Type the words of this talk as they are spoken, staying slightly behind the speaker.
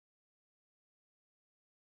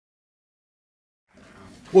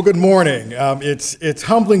Well, good morning. It's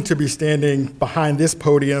humbling to be standing behind this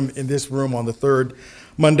podium in this room on the third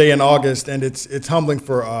Monday in August, and it's humbling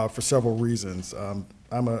for several reasons.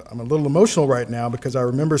 I'm a little emotional right now because I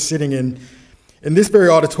remember sitting in this very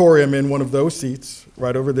auditorium in one of those seats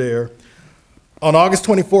right over there on August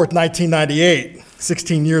 24th, 1998,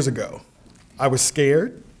 16 years ago. I was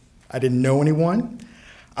scared. I didn't know anyone.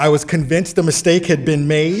 I was convinced a mistake had been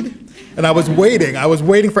made, and I was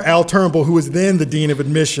waiting for Al Turnbull, who was then the Dean of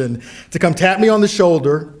Admission, to come tap me on the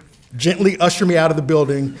shoulder, gently usher me out of the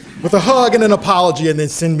building with a hug and an apology, and then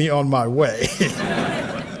send me on my way.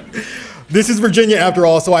 This is Virginia after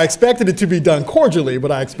all, so I expected it to be done cordially, but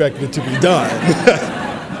I expected it to be done.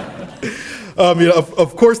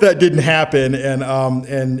 Of course that didn't happen,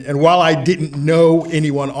 and while I didn't know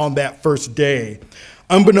anyone on that first day,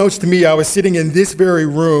 unbeknownst to me, I was sitting in this very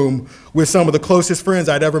room with some of the closest friends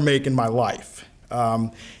I'd ever make in my life.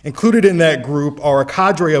 Included in that group are a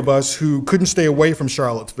cadre of us who couldn't stay away from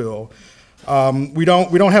Charlottesville. We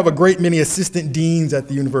don't have a great many assistant deans at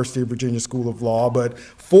the University of Virginia School of Law, but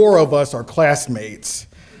 4 of us are classmates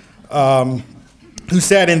who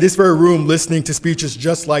sat in this very room listening to speeches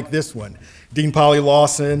just like this one. Dean Polly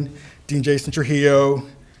Lawson, Dean Jason Trujillo,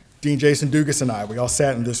 Dean Jason Dugas, and I, we all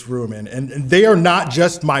sat in this room, and they are not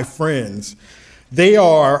just my friends. They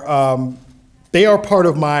are part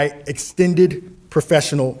of my extended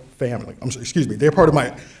professional family. They're part of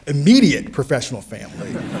my immediate professional family.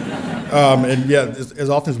 And yeah,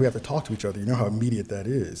 as often as we have to talk to each other, you know how immediate that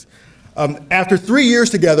is. After 3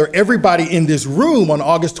 years together, everybody in this room on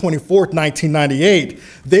August 24th, 1998,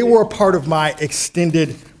 they were a part of my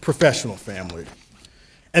extended professional family.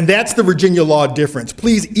 And that's the Virginia law difference.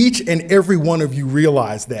 Please, each and every one of you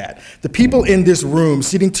realize that. The people in this room,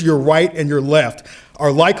 sitting to your right and your left,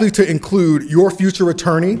 are likely to include your future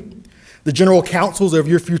attorney, the general counsels of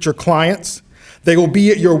your future clients. They will be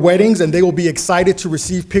at your weddings, and they will be excited to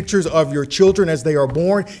receive pictures of your children as they are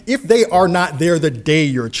born, if they are not there the day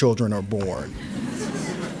your children are born.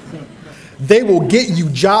 They will get you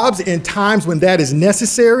jobs in times when that is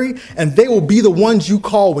necessary, and they will be the ones you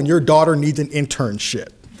call when your daughter needs an internship.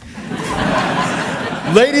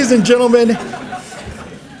 Ladies and gentlemen,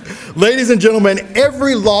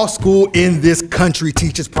 every law school in this country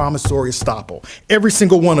teaches promissory estoppel, every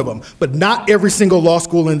single one of them, but not every single law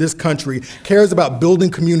school in this country cares about building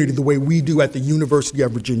community the way we do at the University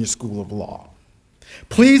of Virginia School of Law.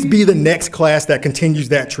 Please be the next class that continues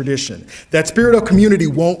that tradition. That spirit of community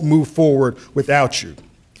won't move forward without you.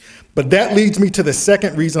 But that leads me to the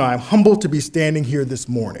second reason I'm humbled to be standing here this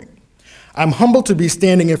morning. I'm humbled to be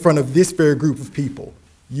standing in front of this very group of people,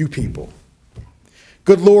 you people.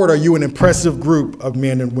 Good Lord, are you an impressive group of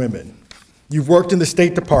men and women. You've worked in the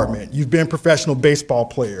State Department. You've been professional baseball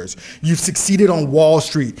players. You've succeeded on Wall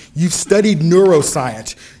Street. You've studied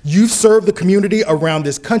neuroscience. You've served the community around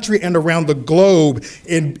this country and around the globe,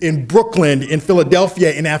 in Brooklyn, in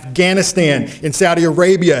Philadelphia, in Afghanistan, in Saudi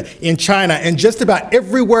Arabia, in China, and just about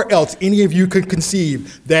everywhere else any of you could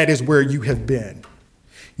conceive. That is where you have been.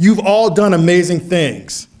 You've all done amazing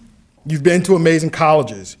things. You've been to amazing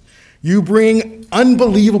colleges. You bring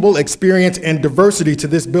unbelievable experience and diversity to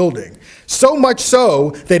this building. So much so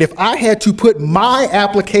that if I had to put my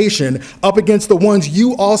application up against the ones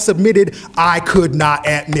you all submitted, I could not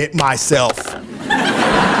admit myself.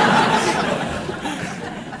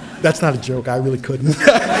 That's not a joke, I really couldn't.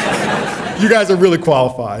 You guys are really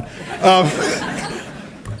qualified.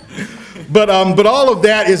 But all of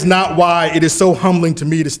that is not why it is so humbling to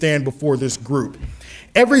me to stand before this group.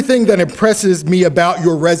 Everything that impresses me about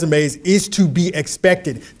your resumes is to be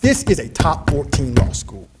expected. This is a top 14 law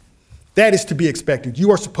school. That is to be expected.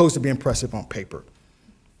 You are supposed to be impressive on paper.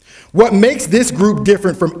 What makes this group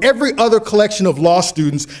different from every other collection of law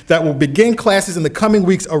students that will begin classes in the coming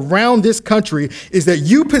weeks around this country is that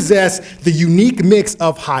you possess the unique mix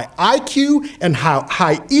of high IQ and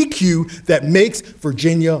high EQ that makes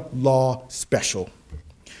Virginia law special.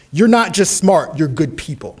 You're not just smart, you're good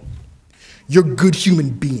people. You're good human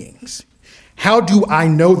beings. How do I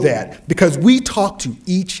know that? Because we talk to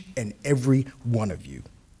each and every one of you.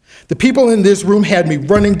 The people in this room had me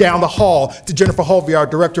running down the hall to Jennifer Hulvey, our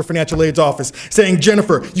Director of Financial Aid's office, saying,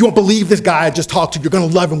 "Jennifer, you won't believe this guy I just talked to. You're going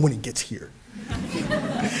to love him when he gets here."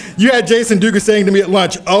 You had Jason Dugas saying to me at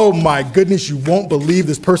lunch, "Oh my goodness, you won't believe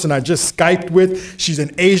this person I just Skyped with. She's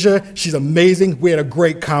in Asia. She's amazing." We had a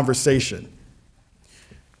great conversation.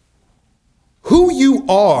 Who you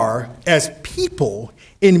are as people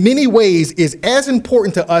in many ways is as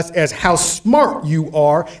important to us as how smart you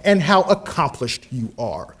are and how accomplished you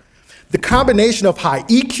are. The combination of high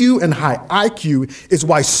EQ and high IQ is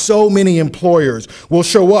why so many employers will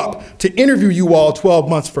show up to interview you all 12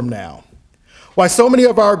 months from now. Why so many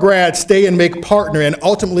of our grads stay and make partner and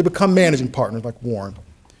ultimately become managing partners like Warren.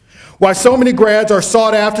 Why so many grads are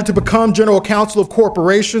sought after to become general counsel of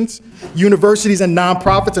corporations, universities, and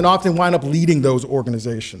nonprofits, and often wind up leading those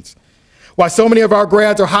organizations. Why so many of our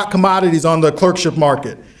grads are hot commodities on the clerkship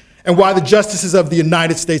market, and why the justices of the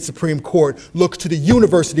United States Supreme Court look to the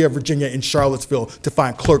University of Virginia in Charlottesville to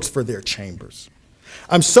find clerks for their chambers.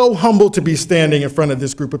 I'm so humbled to be standing in front of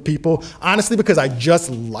this group of people, honestly, because I just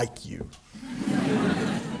like you.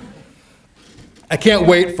 I can't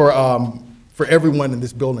wait for everyone in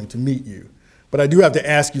this building to meet you, but I do have to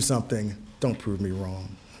ask you something. Don't prove me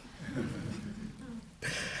wrong.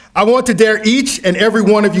 I want to dare each and every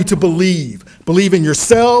one of you to believe. Believe in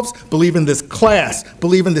yourselves, believe in this class,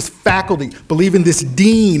 believe in this faculty, believe in this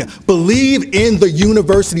dean, believe in the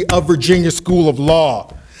University of Virginia School of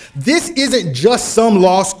Law. This isn't just some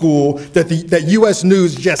law school that U.S.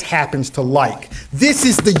 News just happens to like. This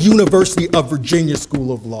is the University of Virginia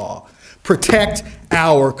School of Law. Protect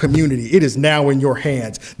our community. It is now in your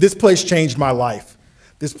hands. This place changed my life.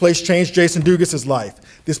 This place changed Jason Dugas's life.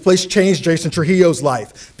 This place changed Jason Trujillo's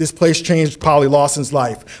life. This place changed Polly Lawson's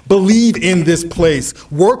life. Believe in this place.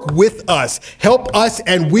 Work with us. Help us,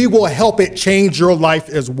 and we will help it change your life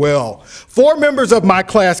as well. 4 members of my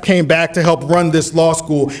class came back to help run this law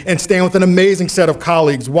school and stand with an amazing set of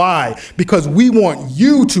colleagues. Why? Because we want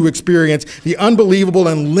you to experience the unbelievable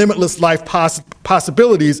and limitless life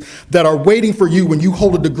possibilities that are waiting for you when you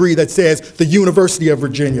hold a degree that says the University of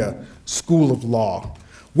Virginia School of Law.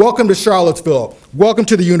 Welcome to Charlottesville. Welcome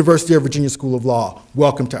to the University of Virginia School of Law.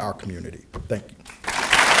 Welcome to our community. Thank you.